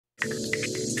Thank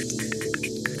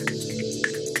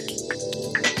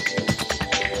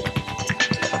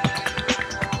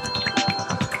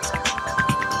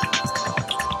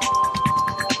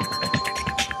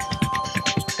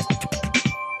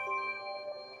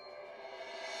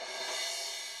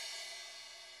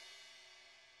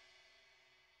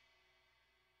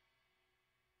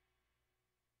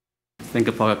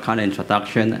you for a kind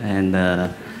introduction, and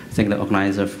thank the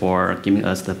organizer for giving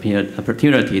us the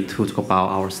opportunity to talk about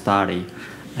our study,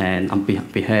 and on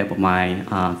behalf of my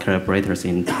collaborators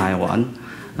in Taiwan.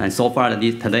 And so far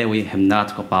today we have not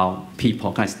talked about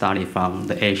people kind of study from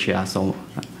the Asia, so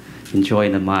enjoy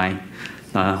my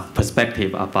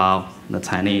perspective about the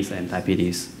Chinese and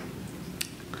diabetes.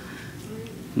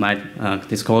 My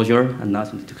disclosure and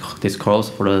not disclose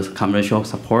for the commercial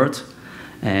support.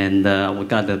 And we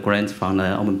got the grant from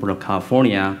the Almonds Board of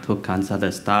California to conduct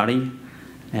the study.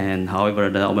 And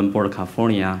however, the Almonds Board of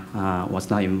California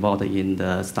was not involved in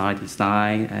the study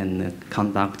design and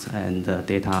conduct and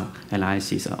data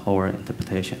analysis or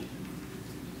interpretation.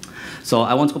 So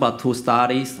I want to talk about two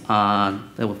studies.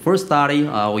 The first study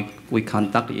we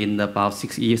conducted in about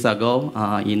 6 years ago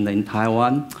in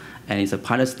Taiwan, and it's a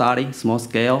pilot study, small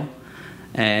scale,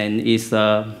 and it's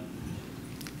a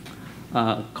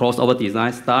crossover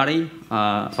design study,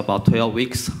 about 12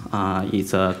 weeks.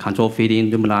 It's a control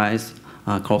feeding, randomized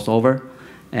crossover,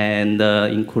 and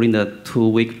including the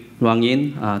 2-week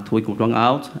run-in, 2-week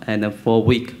run-out, and a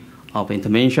 4-week of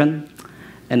intervention.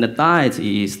 And the diet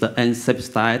is the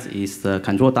unsafe diet is the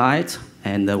control diet,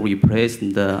 and replace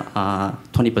the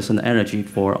 20% energy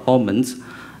for almonds.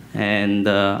 And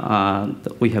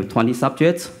we have 20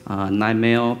 subjects, 9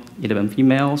 male, 11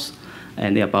 females,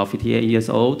 and they're about 58 years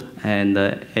old, and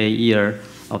 8 years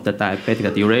of the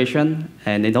diabetic duration.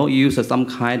 And they don't use some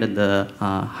kind of the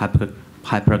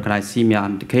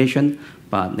hyperglycemia medication,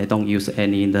 but they don't use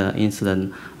any the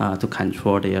insulin to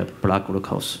control their blood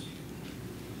glucose.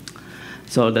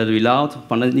 So the result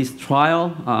from this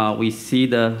trial, we see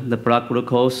the blood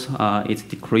glucose is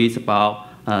decreased about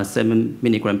 7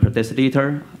 milligram per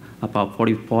deciliter, about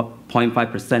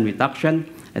 44.5% reduction.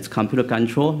 It's computer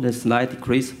control, the slight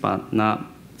decrease, but not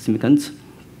significant.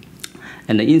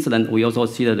 And the insulin, we also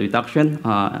see the reduction,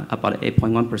 about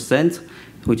 8.1%,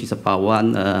 which is about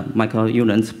 1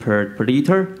 microunit per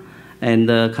liter. And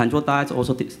the control diet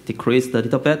also decreased a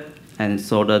little bit. And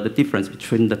so the difference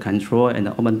between the control and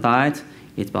the almond diet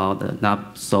is about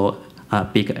not so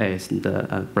big as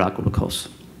the blood glucose.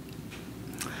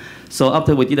 So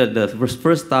after we did the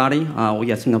first study,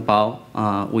 we are thinking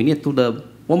about we need to do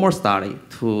one more study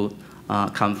to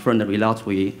confirm the results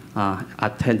we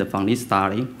attended from this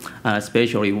study.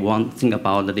 Especially we want to think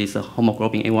about this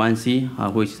hemoglobin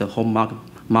A1C, which is the hallmark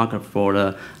marker for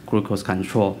the glucose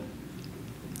control.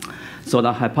 So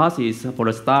the hypothesis for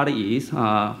the study is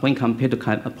when compared to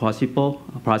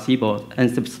placebo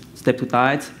and step 2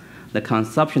 diet, the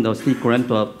consumption of 3 grams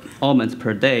of almonds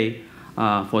per day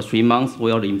for 3 months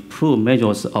will improve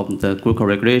measures of the glucose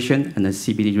regulation and the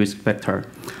CVD risk factor.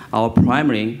 Our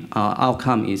primary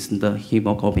outcome is the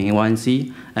hemoglobin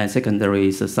A1C, and secondary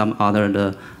is some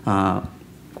other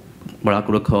blood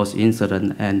glucose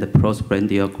insulin and the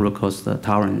postprandial glucose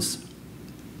tolerance.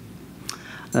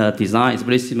 Design is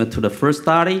very similar to the first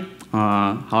study.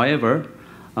 However,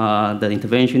 the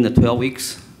intervention in the 12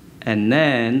 weeks, and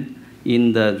then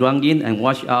in the run-in and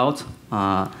wash-out,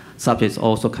 subjects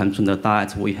also consume the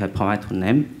diet we have provided to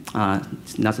them.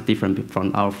 It's not different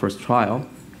from our first trial.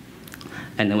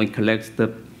 And then we collect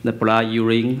the blood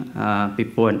urine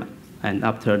before and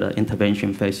after the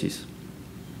intervention phases.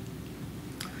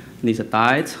 This is a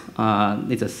diet.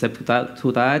 This is a step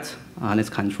 2 diet. This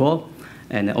control.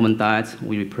 And the almond diet,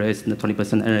 we replace the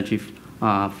 20% energy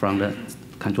from the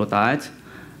control diet.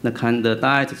 The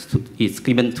diet is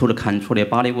given to the control their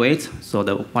body weight, so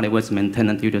the body weight is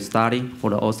maintained during the study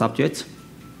for all subjects.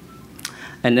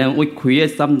 And then we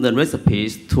create some of the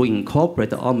recipes to incorporate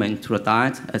the almond to the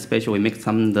diet, especially we make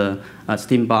some of the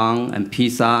steam bun and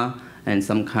pizza and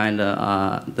some kind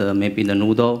of maybe the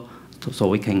noodle, so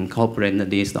we can incorporate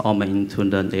the almond into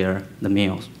the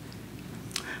meals.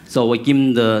 So we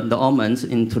give the almonds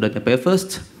into the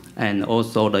breakfast and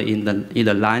also in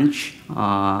either lunch,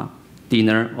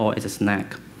 dinner, or as a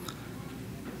snack.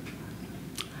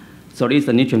 So this is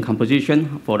the nutrient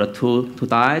composition for the two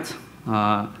diets.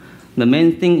 The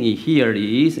main thing here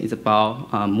is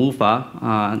about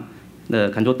MUFA. The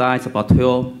control diet is about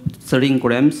 13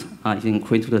 grams, it's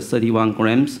increased to the 31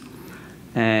 grams.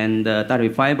 And dietary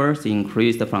fibers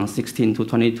increased from 16 to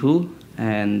 22.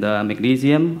 And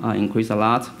magnesium increased a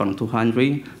lot from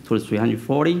 200 to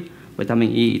 340.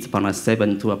 Vitamin E is from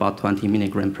 7 to about 20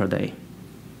 milligrams per day.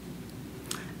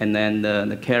 and then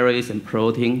the calories and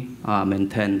protein are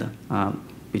maintained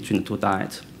between the two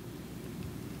diets.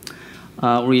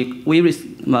 We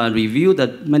reviewed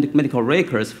the medical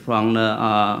records from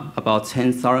about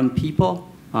 10,000 people.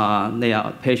 They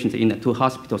are patients in the two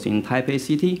hospitals in Taipei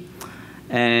City.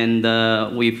 And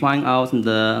we find out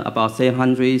about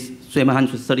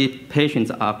 730 patients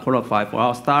are qualified for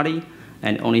our study,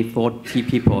 and only 40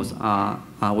 people are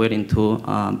willing to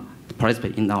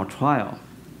participate in our trial.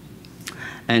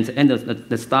 And at the end of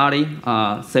the study,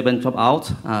 7 dropped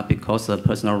out because of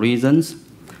personal reasons.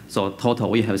 So total,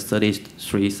 we have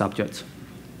 33 subjects.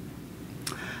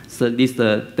 So these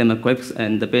are the demographics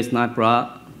and the baseline blood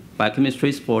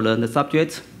biochemistries for the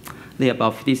subjects. They are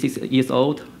about 56 years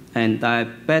old, and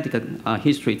diabetic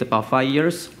history is about 5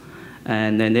 years.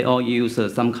 And then they all use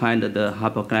some kind of the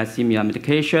hypoglycemia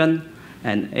medication,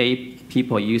 and 8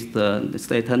 people use the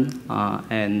statin,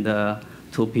 and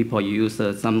 2 people use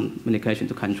some medication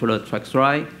to control the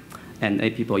triglyceride, and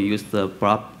 8 people use the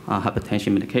blood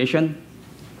hypertension medication.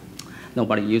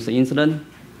 Nobody used insulin.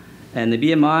 And the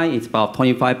BMI is about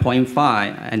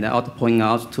 25.5, and I ought to point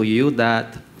out to you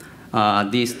that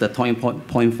the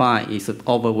 20.5 is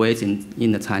overweight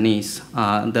in the Chinese.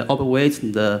 The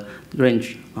overweight, the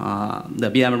range, the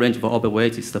BMI range for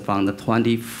overweight is from the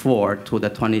 24 to the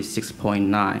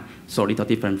 26.9, so a little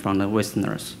different from the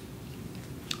Westerners.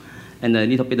 And a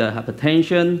little bit of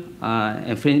hypertension,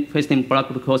 and fasting blood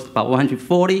glucose about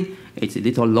 140. It's a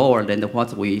little lower than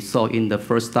what we saw in the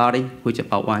first study, which is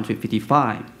about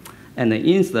 155. And the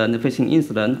insulin, the fasting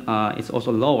insulin, is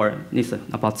also lower. It's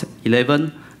about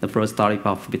 11. The first study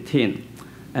about 15.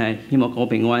 And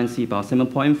hemoglobin A1C about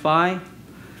 7.5.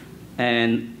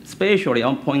 And especially,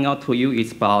 I'll point out to you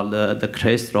is about the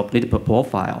cholesterol lipid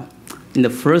profile. In the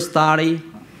first study,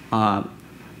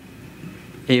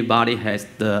 everybody has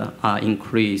the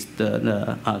increased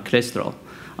the cholesterol.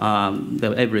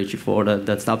 The average for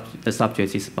the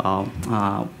subjects is about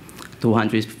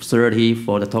 230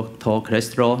 for the total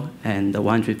cholesterol and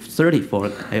 130 for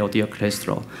LDL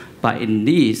cholesterol. But in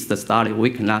this study, we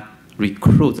cannot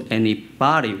recruit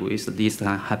anybody with this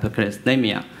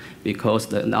hypercholesterolemia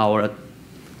because our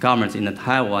government in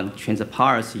Taiwan changed the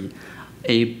policy,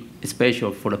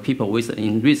 especially for the people with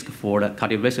in risk for the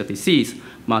cardiovascular disease,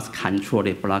 must control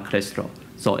their blood cholesterol.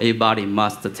 So everybody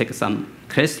must take some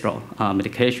cholesterol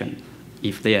medication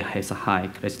if they have a high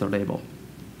cholesterol level.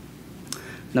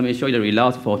 Let me show you the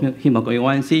results for hemoglobin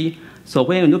A1C. So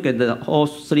when you look at all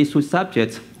 33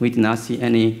 subjects, we did not see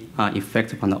any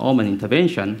effect on the Almond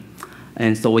intervention.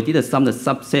 And so we did some of the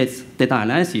subsets data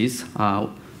analysis.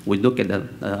 We look at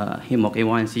the hemoglobin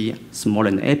A1C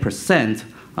smaller than 8%,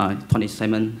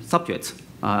 27 subjects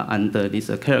under this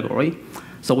category.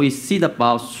 So we see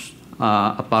about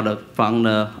from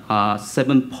the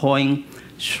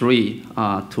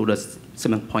 7.3 to the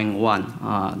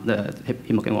 7.1, the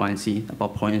hemoglobin A1C,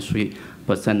 about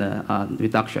 0.3%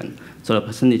 reduction. So the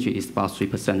percentage is about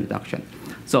 3% reduction.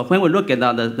 So when we look at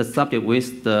the subject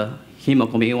with the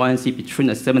hemoglobin A1C between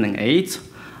the 7 and 8,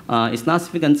 it's not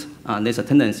significant. There's a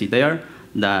tendency there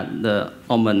that the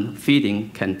almond feeding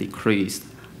can decrease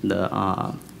the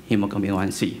hemoglobin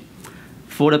A1C.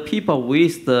 For the people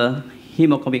with the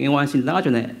hemoglobin A1C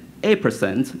larger than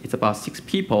 8%, it's about 6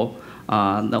 people,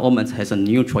 the almonds has a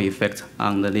neutral effect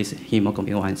on this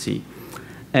hemoglobin A1C.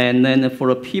 And then for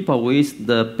the people with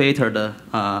the better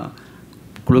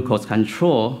glucose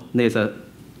control, there's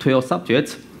 12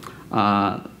 subjects.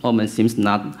 Almond seems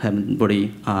not have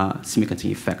really significant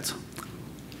effect.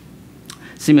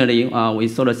 Similarly, we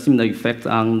saw a similar effect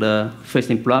on the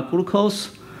fasting blood glucose.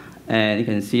 And you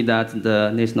can see that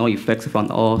there's no effects from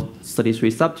all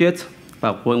 33 subjects.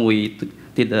 But when we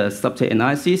did the subject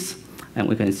analysis, and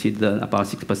we can see about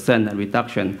 6%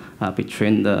 reduction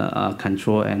between the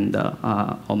control and the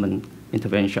almond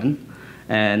intervention.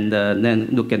 And then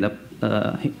look at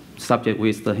the subject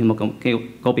with the hemoglobin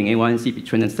A1C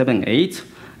between 7 and 8,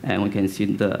 and we can see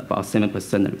about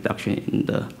 7% reduction in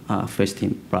the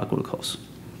fasting blood glucose.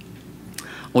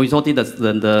 We also did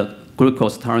the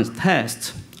glucose tolerance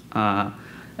test, and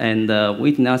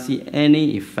we did not see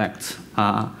any effect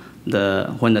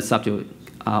when the subject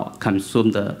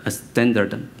consumed a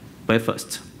standard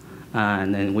breakfast,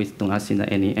 and then we do not see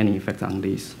any effect on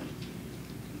this.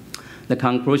 The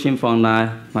conclusion from my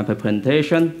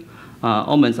presentation,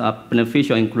 almonds are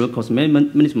beneficial in glucose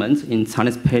management in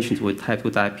Chinese patients with type 2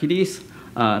 diabetes,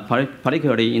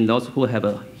 particularly in those who have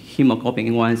a hemoglobin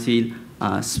A1C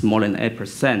smaller than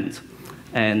 8%.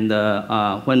 And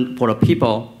for the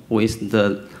people with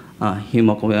the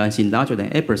hemoglobin A1C larger than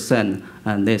 8%,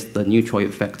 and there's the neutral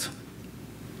effect.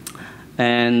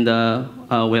 And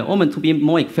will almond to be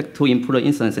more effective to improve the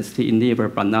insulin sensitivity in liver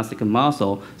but not sickle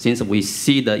muscle, since we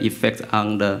see the effect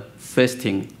on the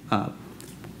fasting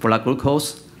blood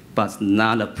glucose, but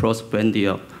not the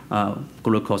postprandial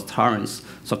glucose tolerance.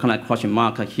 So kind of question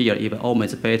mark here if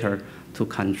almond is better to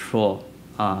control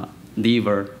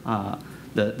liver,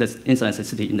 the insulin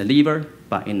sensitivity in the liver,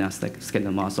 but in the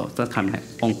skeletal muscle. That's kind of my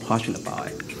own question about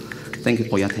it. Thank you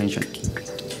for your attention.